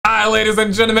Alright, ladies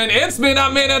and gentlemen, it's been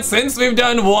a minute since we've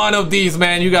done one of these,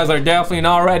 man. You guys are definitely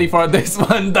not ready for this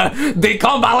one, the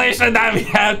compilation that we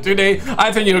have today.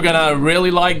 I think you're gonna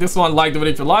really like this one. Like the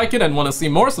video if you like it and want to see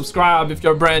more. Subscribe if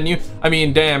you're brand new. I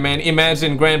mean, damn, man,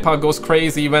 imagine grandpa goes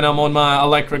crazy when I'm on my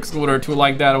electric scooter too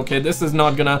like that. Okay, this is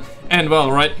not gonna end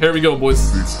well, right? Here we go,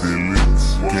 boys.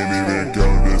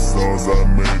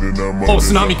 Oh,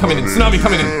 tsunami coming in, tsunami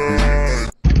coming in.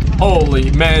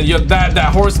 Holy man, you that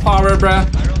horsepower, bruh.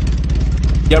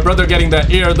 Yeah, brother getting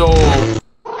that ear though.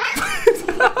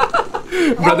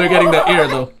 Brother getting that ear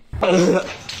though.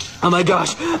 Oh my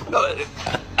gosh.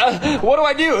 What do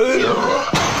I do?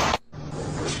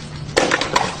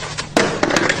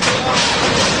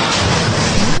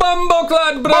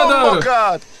 Bumbleclad, brother!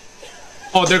 Bumbleclad!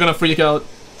 Oh, they're gonna freak out.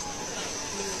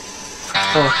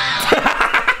 Oh.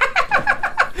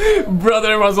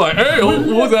 Brother was like, hey, what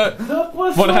was that?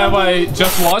 What have I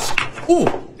just watched? Ooh.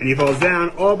 And he falls down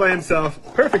all by himself,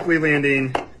 perfectly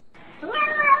landing.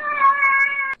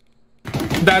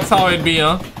 That's how it be,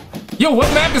 huh? Yo,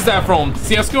 what map is that from?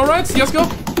 CSGO, right? CSGO?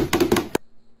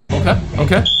 Okay,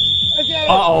 okay.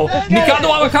 Uh-oh.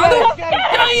 Mikado Avocado?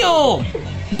 Damn!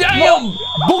 Damn!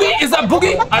 Boogie? Is that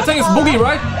Boogie? I think it's Boogie,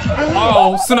 right?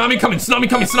 Uh-oh. Tsunami coming, tsunami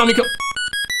coming, tsunami coming.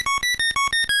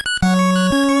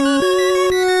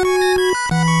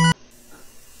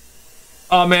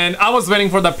 Oh man, I was waiting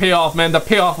for the payoff, man. The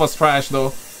payoff was trash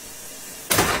though.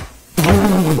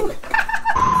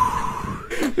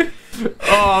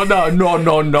 Oh no, no,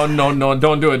 no, no, no, no,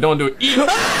 don't do it, don't do it.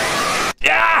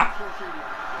 Yeah!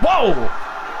 Whoa!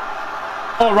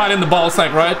 Oh, right in the ball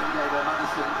sack, right?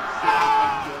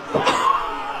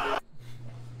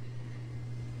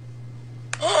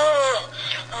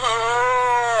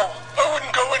 I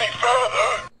wouldn't go any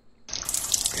further.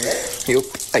 Yep,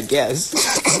 I guess.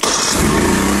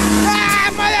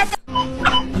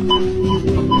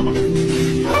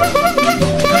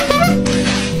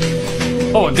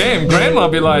 Oh damn, grandma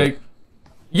be like,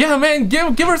 yeah man,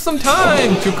 give her some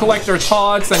time to collect her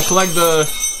thoughts and collect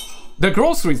the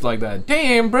groceries like that.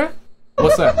 Damn, bruh.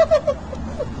 What's that?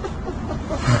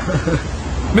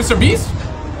 Mr. Beast?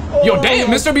 Yo, damn,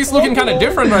 Mr. Beast looking kind of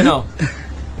different right now.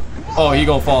 Oh, he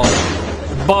gonna fall.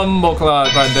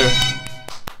 Bumbleclad right there.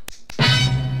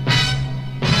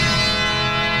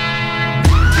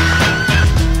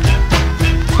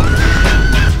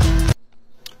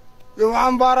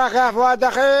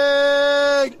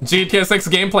 GTA 6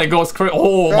 gameplay goes crazy.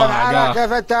 Oh my god.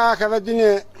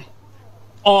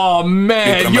 Oh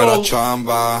man, yo.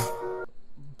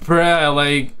 Bruh,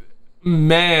 like,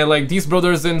 man, like these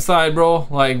brothers inside, bro.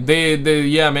 Like they,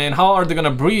 yeah, man. How are they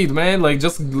gonna breathe, man? Like,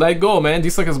 just let go, man.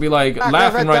 These suckers be like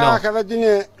laughing right now.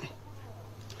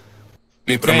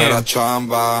 Mi primera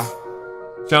chamba.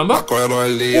 Chamba? Me acuerdo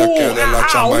el día que de la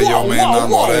chamba yo me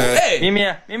enamoré. Hey.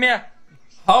 Mimia.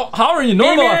 How are you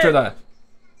normal after that?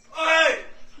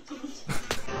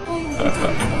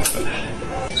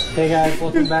 Hey guys,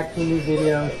 welcome back to a new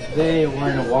video. Today we're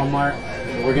in a Walmart.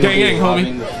 We're gonna gang, be robbing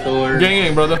homie. the store.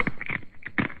 Gang, brother.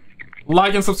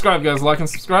 Like and subscribe, guys. Like and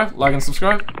subscribe. Like and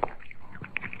subscribe.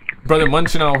 Brother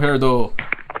munching out here though.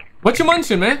 What you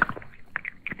munching, man?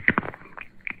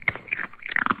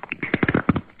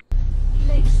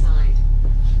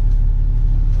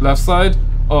 Left side?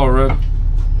 Oh, rip.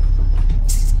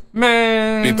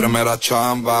 Man. Mi primera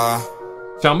chamba.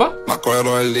 Chamba? Me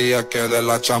acuerdo el día que de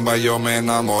la chamba yo me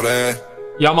enamoré.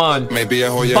 Yeah, man. Mi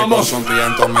viejo llegó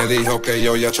sonriendo, me dijo que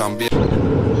yo ya chambié.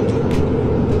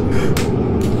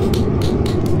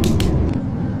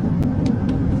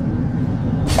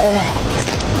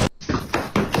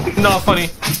 Not funny.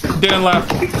 Didn't laugh.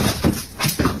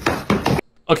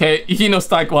 Okay, he knows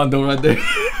Taekwondo right there.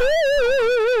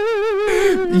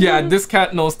 Yeah, this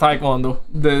cat knows Taekwondo.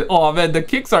 Oh man, the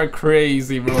kicks are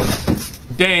crazy, bro.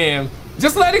 Damn.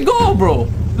 Just let it go, bro.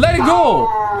 Let it go.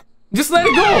 Just let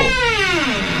it go.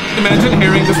 Imagine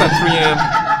hearing this at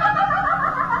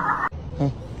 3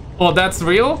 AM. Oh, that's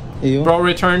real? Bro,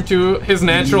 return to his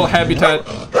natural habitat.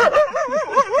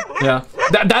 Yeah.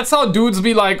 That's how dudes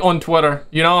be like on Twitter.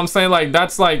 You know what I'm saying? Like,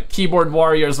 that's like keyboard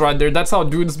warriors right there. That's how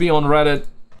dudes be on Reddit.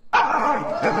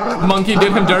 Monkey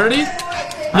did him dirty?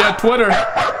 Yeah, Twitter.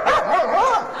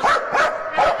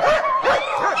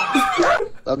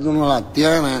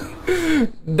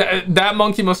 That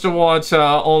monkey must have watched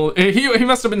he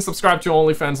must have been subscribed to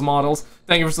OnlyFans models.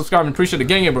 Thank you for subscribing. Appreciate it.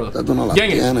 Gang it, brother.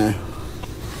 Gang it.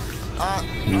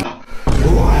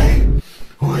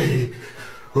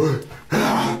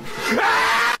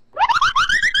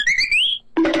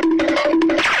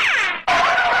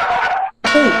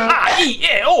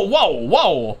 Oh, wow,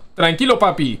 wow. Tranquilo,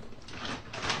 papi.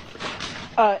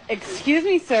 Excuse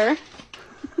me, sir.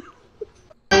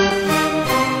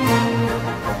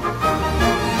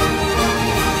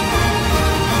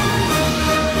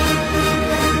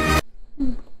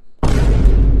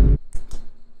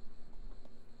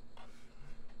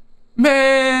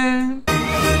 Man.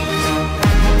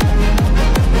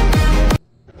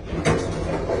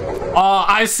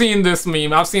 I've seen this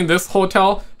meme. I've seen this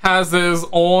hotel has his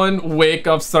own wake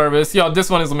up service. Yo, this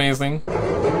one is amazing.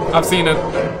 I've seen it.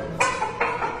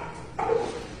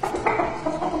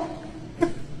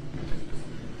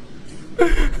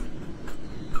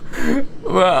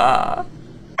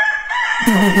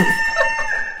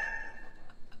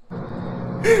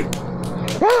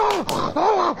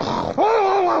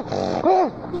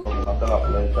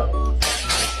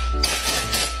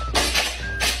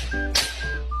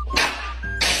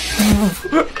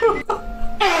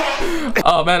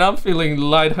 Oh man, I'm feeling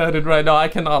lightheaded right now. I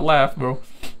cannot laugh, bro.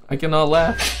 I cannot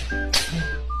laugh.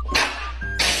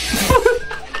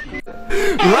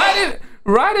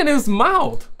 right in his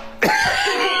mouth.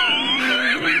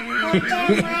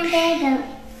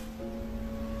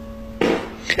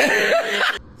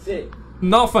 Sit.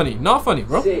 Not funny,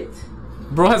 bro. Sit.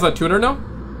 Bro has a tuner now?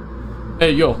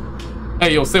 Hey yo,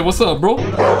 say what's up, bro?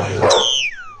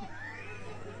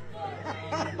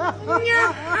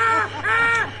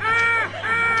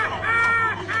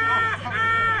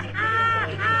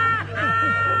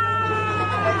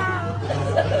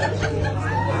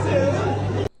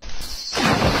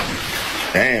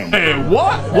 Damn. Hey,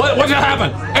 what just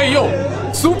happened? Hey yo,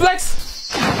 suplex?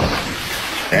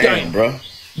 Damn, bro.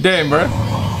 Damn, bro.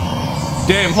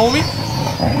 Damn, homie.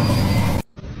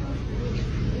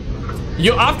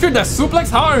 Yo, after that suplex,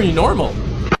 how are you normal?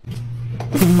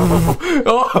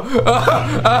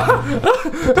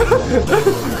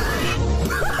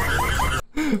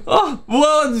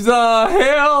 What the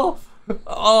hell?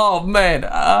 Oh man,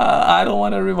 I don't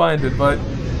want to rewind it, but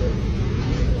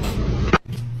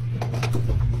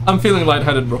I'm feeling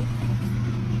lightheaded, bro.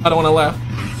 I don't want to laugh.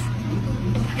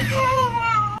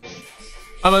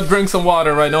 I'm gonna drink some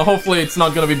water right now. Hopefully it's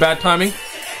not gonna be bad timing.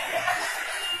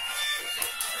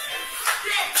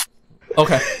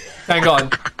 Okay, thank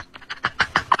God.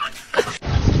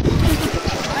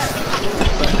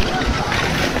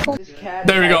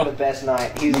 There we go. The best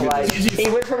night. He's like, he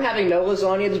went from having no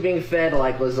lasagna to being fed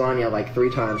like lasagna like 3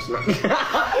 times.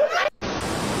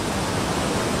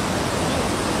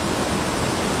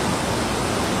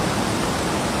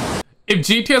 If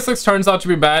GTA 6 turns out to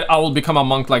be bad, I will become a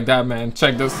monk like that, man.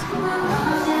 Check this.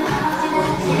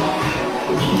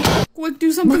 Quick,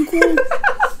 do something cool.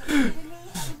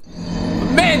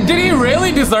 Man, did he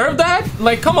really deserve that?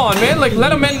 Like, come on, man. Like,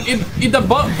 let a man eat the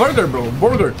burger, bro.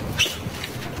 Burger.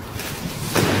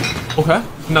 Okay,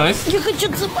 nice. You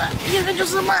хочу сама.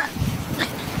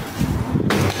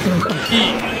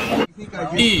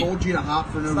 E. Told you to hop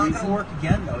for no reason. Work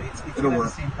again though. It'll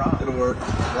work. It'll work.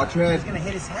 Watch your head. He's gonna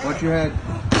hit his head. Watch your head.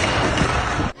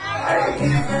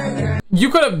 You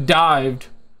could have dived.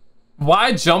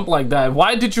 Why jump like that?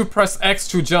 Why did you press X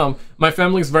to jump? My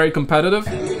family is very competitive.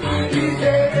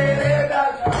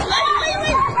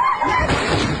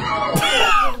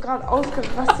 Gerade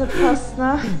ausgerastet fast,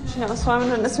 ne? Ich aus Räumen,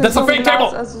 dann ist mir That's so a fake ein Glas,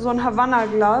 table. also so ein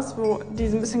Havanna-Glas, wo die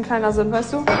ein bisschen kleiner sind,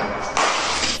 weißt du?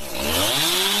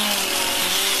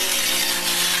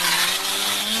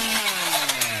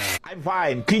 I'm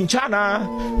fine. Quinchana.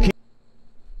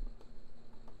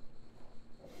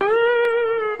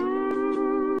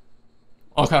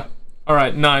 Okay.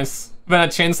 Alright, nice. When a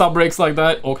chainsaw breaks like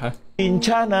that, okay.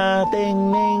 Quinchana.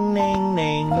 Ding, ding, ding,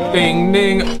 ding, Ding,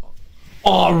 ding.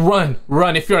 Oh, run.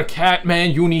 Run. If you're a cat, man,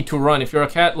 you need to run. If you're a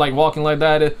cat, like, walking like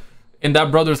that in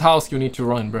that brother's house, you need to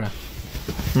run, bruh.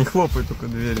 Не хлопай только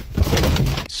двери.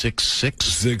 6'6"?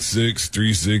 6'6",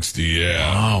 360,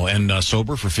 yeah. Oh, and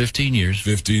sober for 15 years.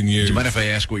 15 years. Do you mind if I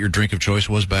ask what your drink of choice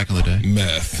was back in the day?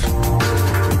 Meth.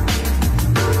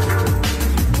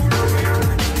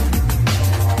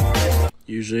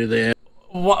 Usually they have...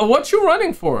 What you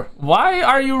running for? Why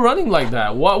are you running like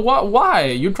that? Why?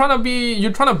 You trying to beat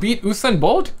Usain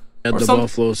Bolt? Add the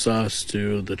buffalo sauce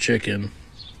to the chicken.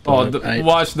 Oh,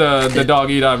 watch the dog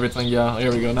eat everything. Yeah,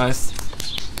 here we go. Nice.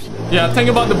 Yeah, think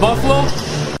about the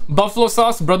buffalo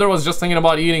sauce. Brother was just thinking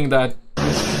about eating that.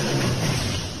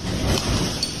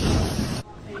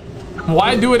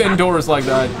 Why do it indoors like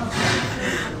that?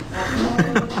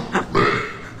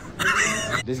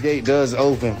 This gate does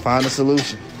open. Find a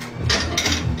solution.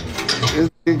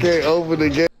 This gate open the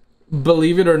gate.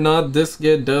 Believe it or not, this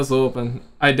gate does open.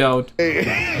 I doubt.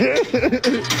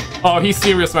 Oh, he's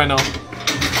serious right now.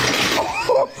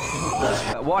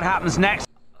 What happens next?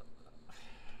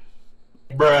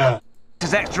 Bruh.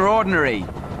 is extraordinary.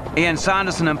 Ian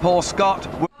Sanderson and Paul Scott.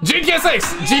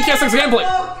 GTS6 gameplay.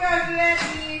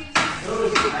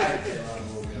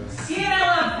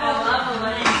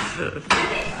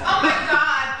 Oh my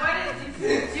god, what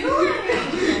is he doing?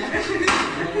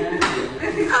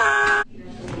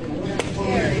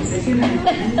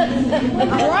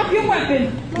 Drop your weapon.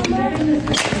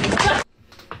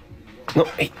 No,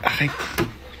 I...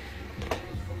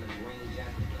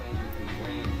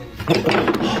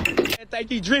 think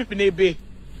he drifting it, bitch.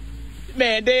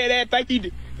 Man, dead think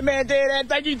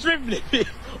he drifting it, bitch.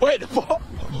 What the fuck?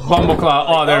 Bumbleclaw.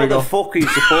 Oh, there we go. How the fuck he's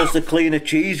supposed to clean a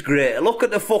cheese grater? Look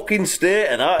at the fucking state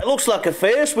of that. It looks like a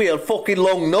face with a fucking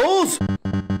long nose.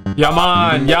 Yeah,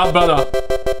 man. Yeah, brother.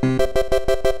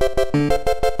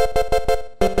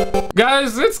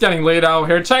 Guys, it's getting late out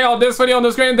here. Check out this video on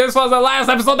the screen. This was the last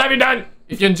episode that we done.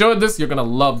 If you enjoyed this, you're gonna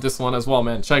love this one as well,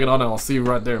 man. Check it out and I'll see you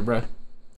right there, bruh.